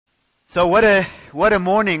So what a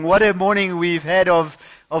morning we've had of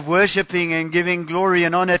worshiping and giving glory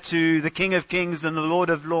and honor to the King of Kings and the Lord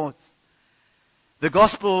of Lords. The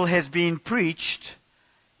gospel has been preached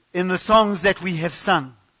in the songs that we have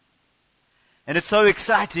sung. And it's so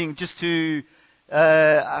exciting just to,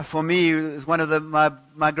 for me, it's one of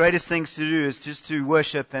my greatest things to do is just to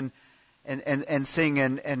worship and sing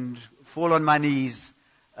and fall on my knees.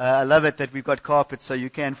 I love it that we've got carpet so you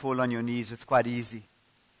can fall on your knees. It's quite easy.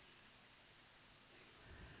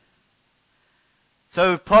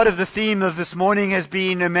 So part of the theme of this morning has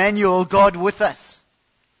been Emmanuel, God with us.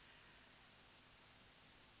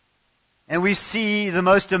 And we see the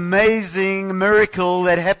most amazing miracle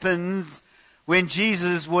that happens when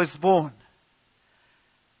Jesus was born.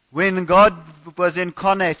 When God was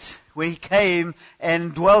incarnate, when He came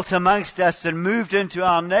and dwelt amongst us and moved into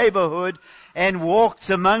our neighborhood and walked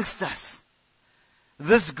amongst us.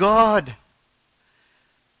 This God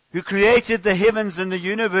who created the heavens and the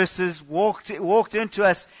universes walked into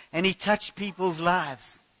us, and He touched people's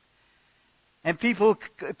lives. And people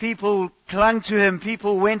clung to Him,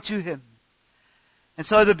 people went to Him. And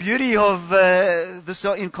so the beauty of this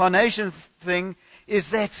incarnation thing is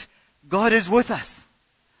that God is with us.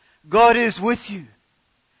 God is with you.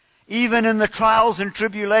 Even in the trials and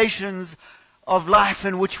tribulations of life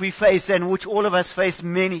in which we face, and which all of us face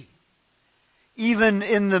many. Even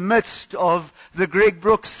in the midst of the Greg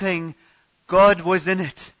Brooks thing, God was in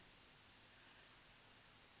it.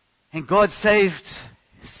 And God saved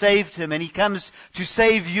him, and He comes to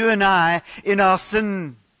save you and I in our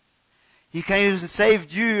sin. He came and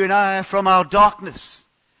saved you and I from our darkness.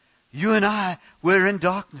 You and I were in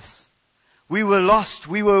darkness. We were lost.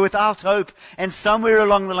 We were without hope. And somewhere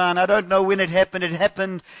along the line, I don't know when it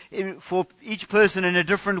happened for each person in a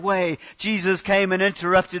different way. Jesus came and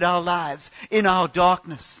interrupted our lives in our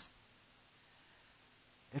darkness.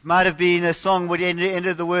 It might have been a song which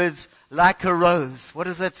ended the words, like a rose. What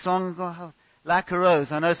is that song? Like a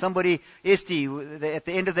rose. I know somebody, Esty, at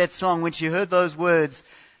the end of that song, when she heard those words,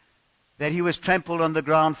 that He was trampled on the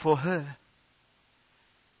ground for her.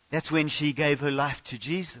 That's when she gave her life to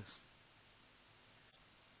Jesus.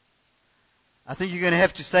 I think you're going to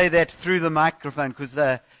have to say that through the microphone because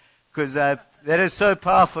that is so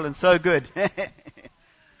powerful and so good.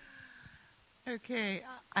 Okay,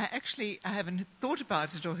 I haven't thought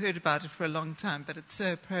about it or heard about it for a long time, but it's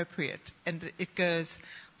so appropriate. And it goes,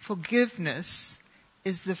 forgiveness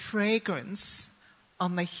is the fragrance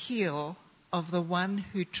on the heel of the one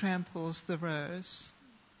who tramples the rose.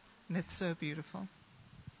 And it's so beautiful.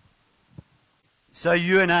 So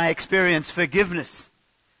you and I experience forgiveness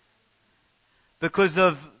because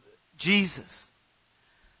of Jesus.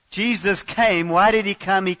 Jesus came. Why did He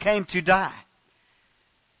come? He came to die.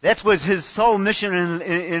 That was His sole mission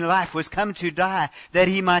in life, was come to die, that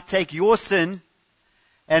He might take your sin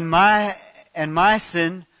and my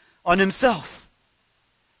sin on Himself.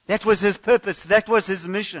 That was His purpose. That was His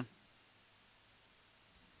mission.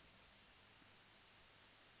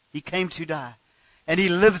 He came to die. And He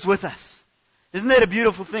lives with us. Isn't that a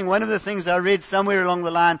beautiful thing? One of the things I read somewhere along the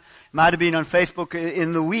line, might have been on Facebook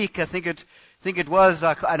in the week, I think it was,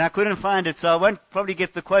 and I couldn't find it, so I won't probably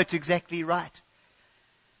get the quote exactly right.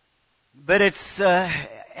 But it's,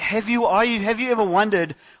 have you ever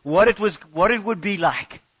wondered what it would be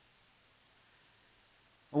like?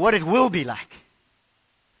 What it will be like?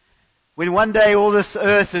 When one day all this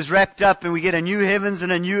earth is wrapped up and we get a new heavens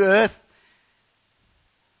and a new earth,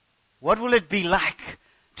 what will it be like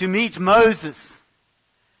to meet Moses,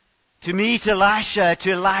 to meet Elisha,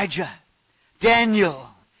 to Elijah, Daniel,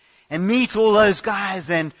 and meet all those guys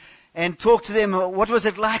and talk to them? What was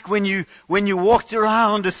it like when you walked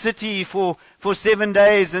around a city for 7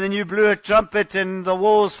 days and then you blew a trumpet and the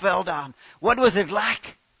walls fell down? What was it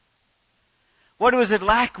like? What was it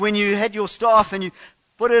like when you had your staff and you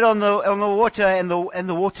put it on the water and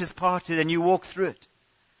the waters parted and you walked through it?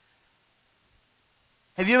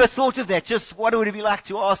 Have you ever thought of that? Just what would it be like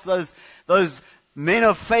to ask those men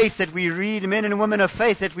of faith that we read, men and women of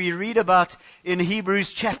faith that we read about in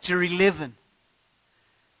Hebrews chapter 11?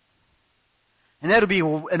 And that'll be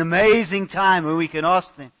an amazing time when we can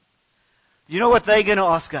ask them. You know what they're going to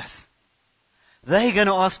ask us? They're going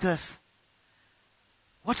to ask us,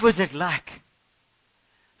 what was it like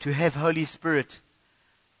to have Holy Spirit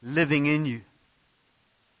living in you?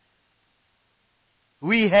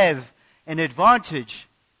 We have an advantage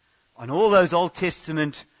on all those Old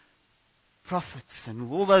Testament prophets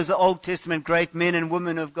and all those Old Testament great men and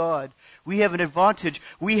women of God. We have an advantage.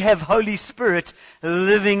 We have Holy Spirit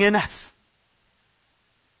living in us.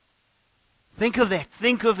 Think of that.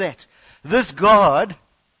 Think of that. This God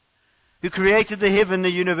who created the heaven,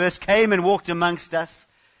 the universe, came and walked amongst us.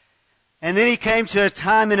 And then he came to a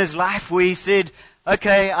time in his life where he said,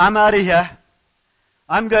 okay, I'm out of here.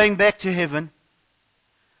 I'm going back to heaven.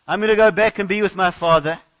 I'm going to go back and be with my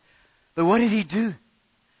Father. But what did he do?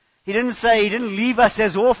 He didn't leave us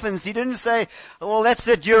as orphans. He didn't say, well, that's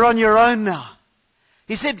it, you're on your own now.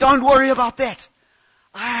 He said, don't worry about that.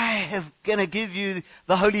 I am going to give you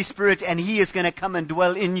the Holy Spirit, and He is going to come and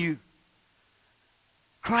dwell in you.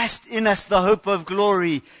 Christ in us, the hope of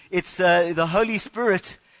glory. It's the Holy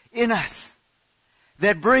Spirit in us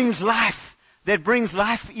that brings life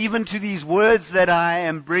even to these words that I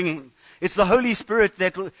am bringing. It's the Holy Spirit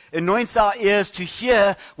that anoints our ears to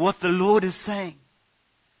hear what the Lord is saying.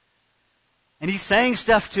 And He's saying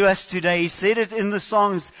stuff to us today. He said it in the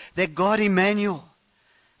songs, that God Emmanuel.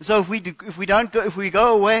 So if we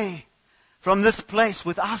go away from this place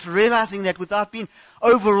without realizing that, without being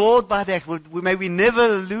overawed by that, may we never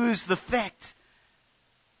lose the fact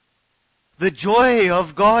the joy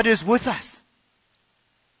of God is with us.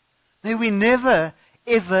 May we never,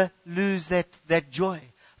 ever lose that joy,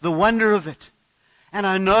 the wonder of it. And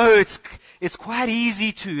I know it's quite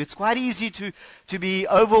easy to be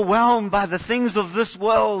overwhelmed by the things of this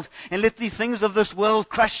world and let the things of this world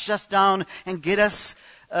crush us down and get us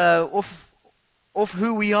off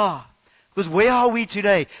who we are. Because where are we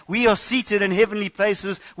today? We are seated in heavenly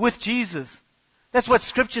places with Jesus. That's what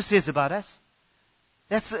Scripture says about us.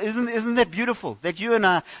 Isn't that beautiful? That you and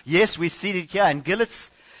I, yes, we're seated here in Gillets,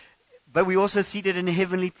 but we're also seated in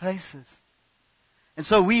heavenly places. And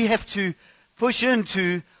so we have to push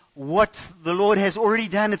into what the Lord has already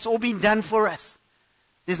done. It's all been done for us.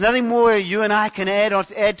 There's nothing more you and I can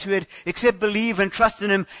add to it except believe and trust in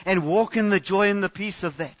Him and walk in the joy and the peace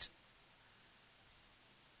of that.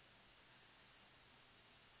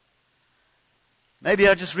 Maybe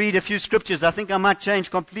I'll just read a few scriptures. I think I might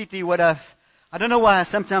change completely I don't know why I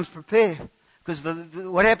sometimes prepare, because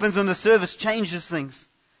what happens in the service changes things.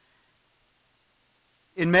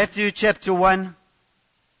 In Matthew chapter 1,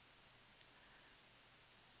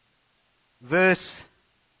 verse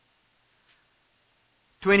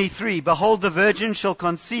 23, behold, the virgin shall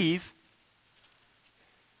conceive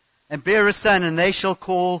and bear a son, and they shall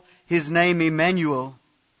call his name Emmanuel,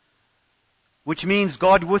 which means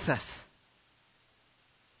God with us.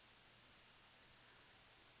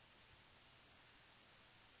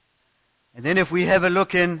 And then if we have a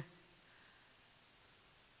look in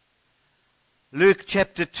Luke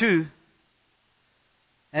chapter 2,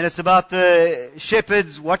 and it's about the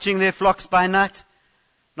shepherds watching their flocks by night,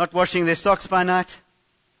 not washing their socks by night.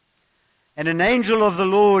 And an angel of the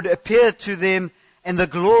Lord appeared to them, and the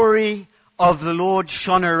glory of the Lord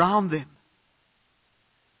shone around them.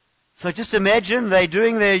 So just imagine they're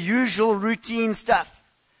doing their usual routine stuff.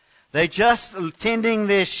 They're just tending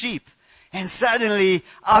their sheep. And suddenly,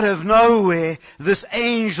 out of nowhere, this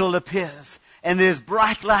angel appears. And there's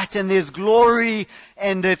bright light and there's glory.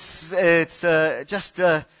 And it's just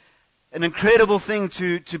an incredible thing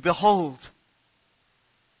to behold.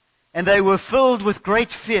 And they were filled with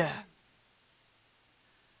great fear.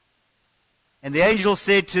 And the angel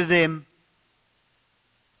said to them,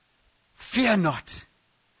 fear not.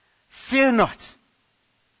 Fear not.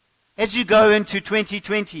 As you go into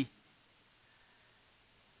 2020,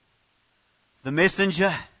 the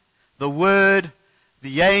messenger, the word,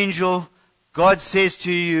 the angel, God says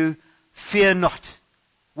to you, fear not.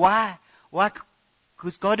 Why? Why?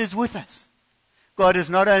 Because God is with us. God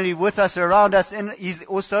is not only with us, around us, and He's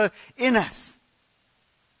also in us.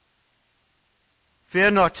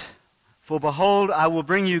 Fear not, for behold, I will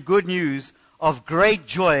bring you good news of great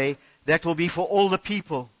joy that will be for all the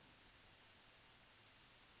people.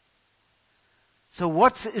 So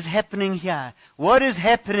what is happening here? What is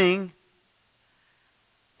happening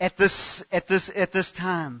at this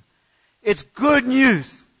time? It's good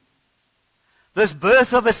news. This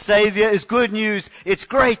birth of a Savior is good news. It's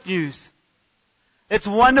great news. It's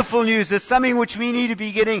wonderful news. It's something which we need to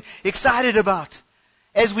be getting excited about.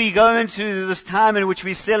 As we go into this time in which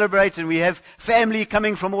we celebrate and we have family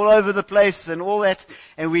coming from all over the place and all that,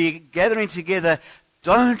 and we're gathering together,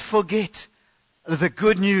 don't forget the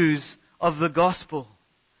good news of the gospel.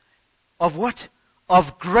 Of what?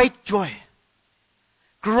 Of great joy.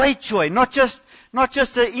 Great joy. Not just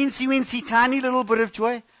a incy-wincy tiny little bit of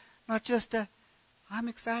joy. Not just I'm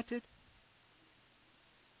excited.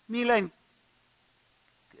 Mila,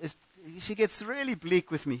 she gets really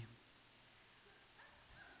bleak with me.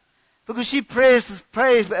 Because she prepares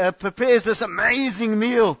this amazing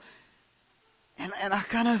meal. And I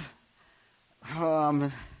kind of,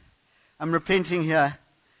 I'm repenting here.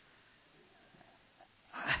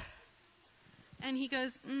 And he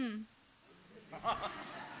goes,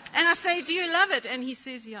 And I say, do you love it? And he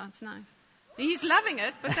says, yeah, it's nice. He's loving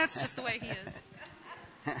it, but that's just the way he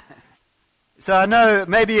is. So I know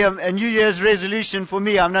maybe a New Year's resolution for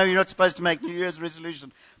me. I know you're not supposed to make New Year's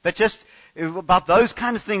resolution. But just about those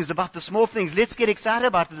kind of things, about the small things, let's get excited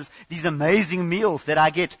about these amazing meals that I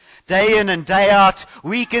get day in and day out,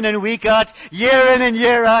 week in and week out, year in and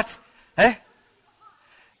year out. Eh?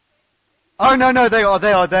 Oh, no, they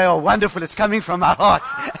are wonderful. It's coming from my heart.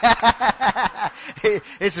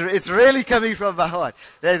 It's really coming from my heart.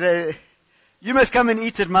 You must come and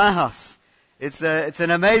eat at my house. It's an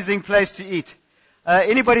amazing place to eat.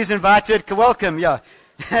 Anybody's invited, welcome, yeah.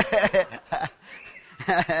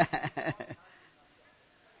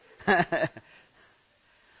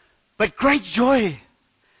 But great joy.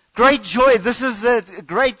 This is the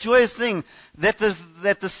great joyous thing that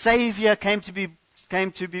the Savior came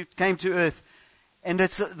to earth, and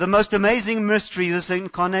it's the most amazing mystery. This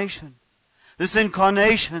incarnation,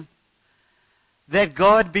 that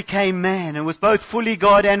God became man and was both fully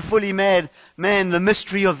God and fully man. The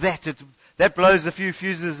mystery of that blows a few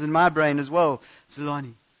fuses in my brain as well,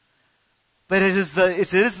 Zolani. But it is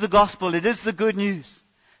the gospel. It is the good news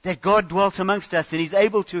that God dwelt amongst us, and He's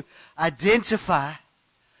able to identify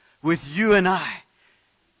with you and I.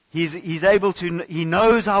 He's able to. He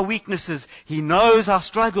knows our weaknesses. He knows our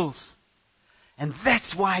struggles, and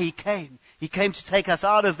that's why He came. He came to take us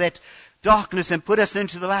out of that darkness and put us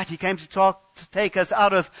into the light. He came to take us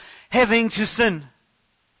out of having to sin,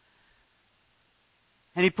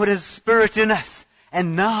 and He put His Spirit in us,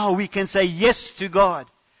 and now we can say yes to God.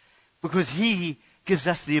 Because He gives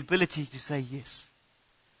us the ability to say yes.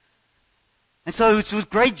 And so it's with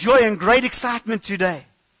great joy and great excitement today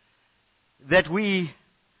that we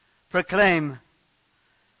proclaim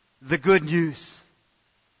the good news.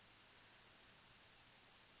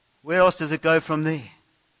 Where else does it go from there?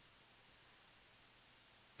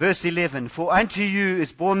 Verse 11, for unto you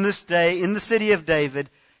is born this day in the city of David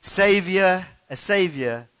a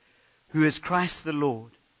Savior, who is Christ the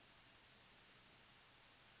Lord.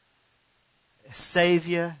 A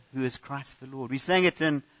Savior who is Christ the Lord. We sang it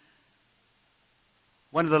in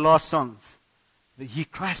one of the last songs.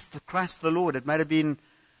 Christ the Lord. It might have been,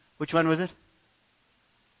 which one was it?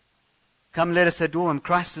 Come, let us adore Him.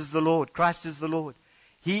 Christ is the Lord. Christ is the Lord.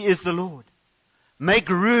 He is the Lord. Make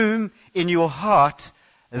room in your heart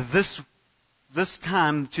this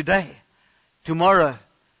time, today, tomorrow.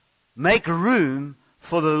 Make room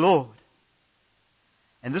for the Lord.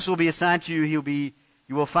 And this will be a sign to you.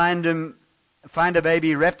 You will find a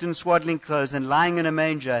baby wrapped in swaddling clothes and lying in a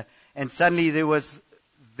manger. And suddenly there was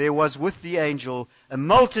with the angel a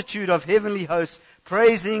multitude of heavenly hosts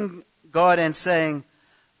praising God and saying,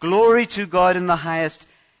 glory to God in the highest,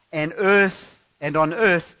 and on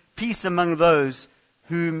earth peace among those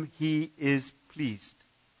whom He is pleased,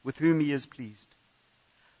 with whom He is pleased.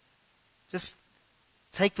 Just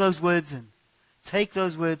take those words in. Take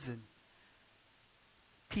those words in.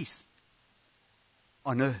 Peace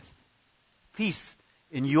on earth. Peace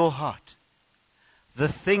in your heart. The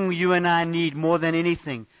thing you and I need more than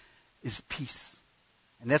anything is peace.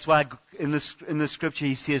 And that's why in the scripture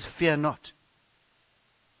He says, fear not.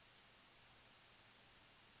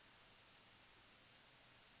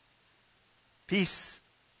 Peace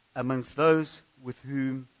amongst those with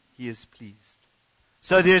whom He is pleased.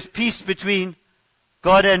 So there's peace between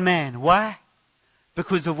God and man. Why?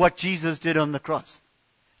 Because of what Jesus did on the cross.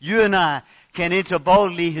 You and I can enter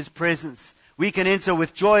boldly His presence. We can enter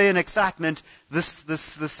with joy and excitement this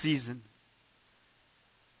season.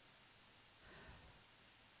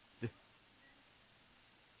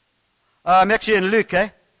 I'm actually in Luke,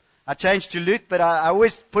 I changed to Luke, but I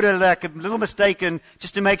always put a little mistake in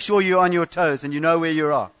just to make sure you're on your toes and you know where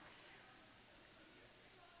you are.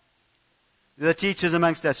 The teachers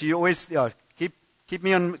amongst us, you always keep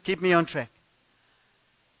me on track.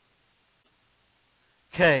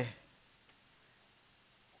 Okay.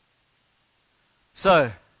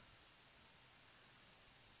 So,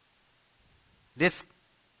 let's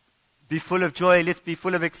be full of joy. Let's be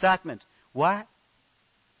full of excitement. Why?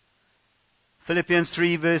 Philippians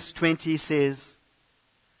 3 verse 20 says,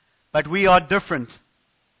 but we are different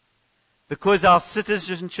because our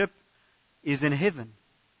citizenship is in heaven.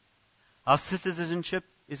 Our citizenship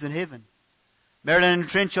is in heaven. Marilyn and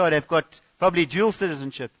Trenchard have got probably dual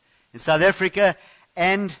citizenship in South Africa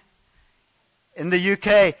and in the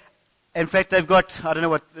UK. In fact, they've got, I don't know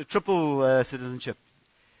what, triple citizenship.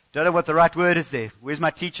 Don't know what the right word is there. Where's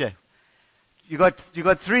my teacher? You got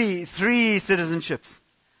three citizenships.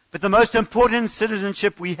 But the most important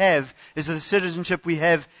citizenship we have is the citizenship we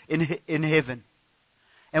have in heaven.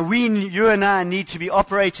 And you and I need to be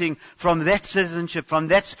operating from that citizenship, from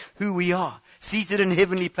that's who we are, seated in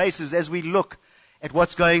heavenly places as we look at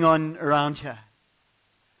what's going on around here.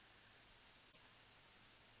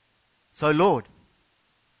 So, Lord,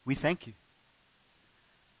 we thank you.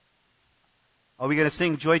 Are we going to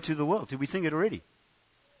sing Joy to the World? Did we sing it already?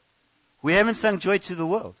 We haven't sung Joy to the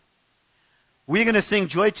World. We're going to sing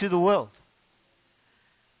Joy to the World.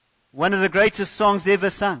 One of the greatest songs ever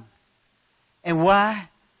sung. And why?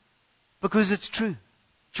 Because it's true.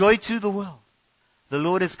 Joy to the world. The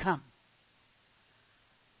Lord has come.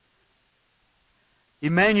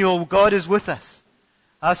 Emmanuel, God is with us.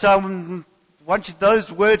 So I want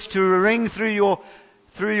those words to ring through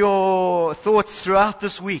your thoughts throughout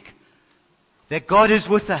this week. That God is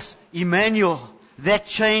with us. Emmanuel, that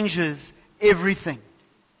changes everything.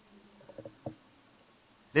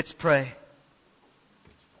 Let's pray.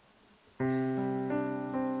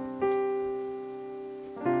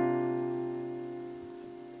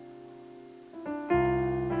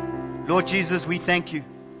 Lord Jesus, we thank you.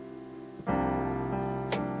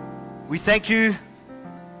 We thank you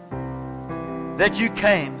that you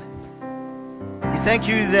came. We thank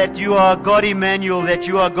you that you are God Emmanuel, that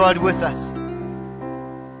you are God with us.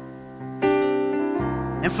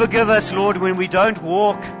 And forgive us, Lord, when we don't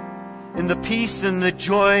walk in the peace and the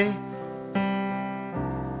joy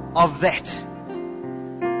of that.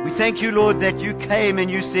 We thank you, Lord, that you came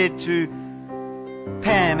and you said to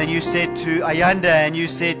Pam, and you said to Ayanda, and you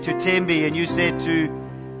said to Tembi, and you said to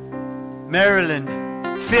Marilyn,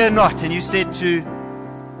 fear not. And you said to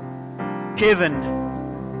Kevin,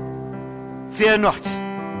 fear not.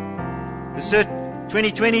 The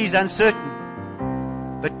 2020 is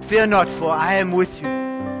uncertain, but fear not, for I am with you.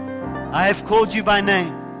 I have called you by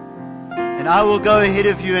name, and I will go ahead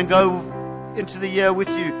of you and go into the year with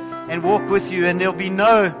you and walk with you, and there'll be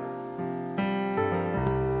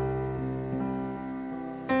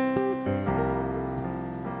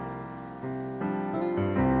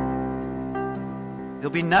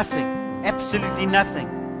nothing, absolutely nothing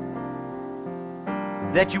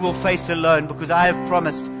that you will face alone, because I have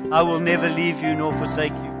promised I will never leave you nor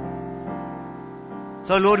forsake you.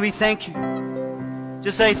 So, Lord, we thank you.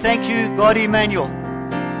 Just say, thank you, God Emmanuel.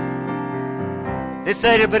 Let's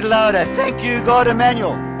say it a bit louder. Thank you, God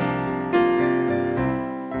Emmanuel.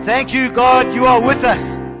 Thank you, God, you are with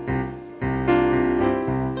us.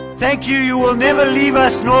 Thank you, you will never leave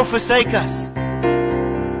us nor forsake us.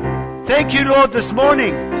 Thank you, Lord, this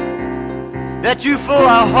morning that you fill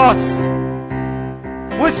our hearts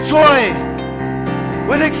with joy,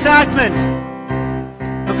 with excitement,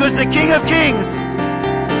 because the King of Kings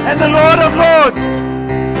and the Lord of Lords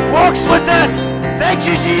walks with us. Thank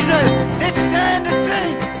you, Jesus. Let's stand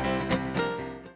and sing.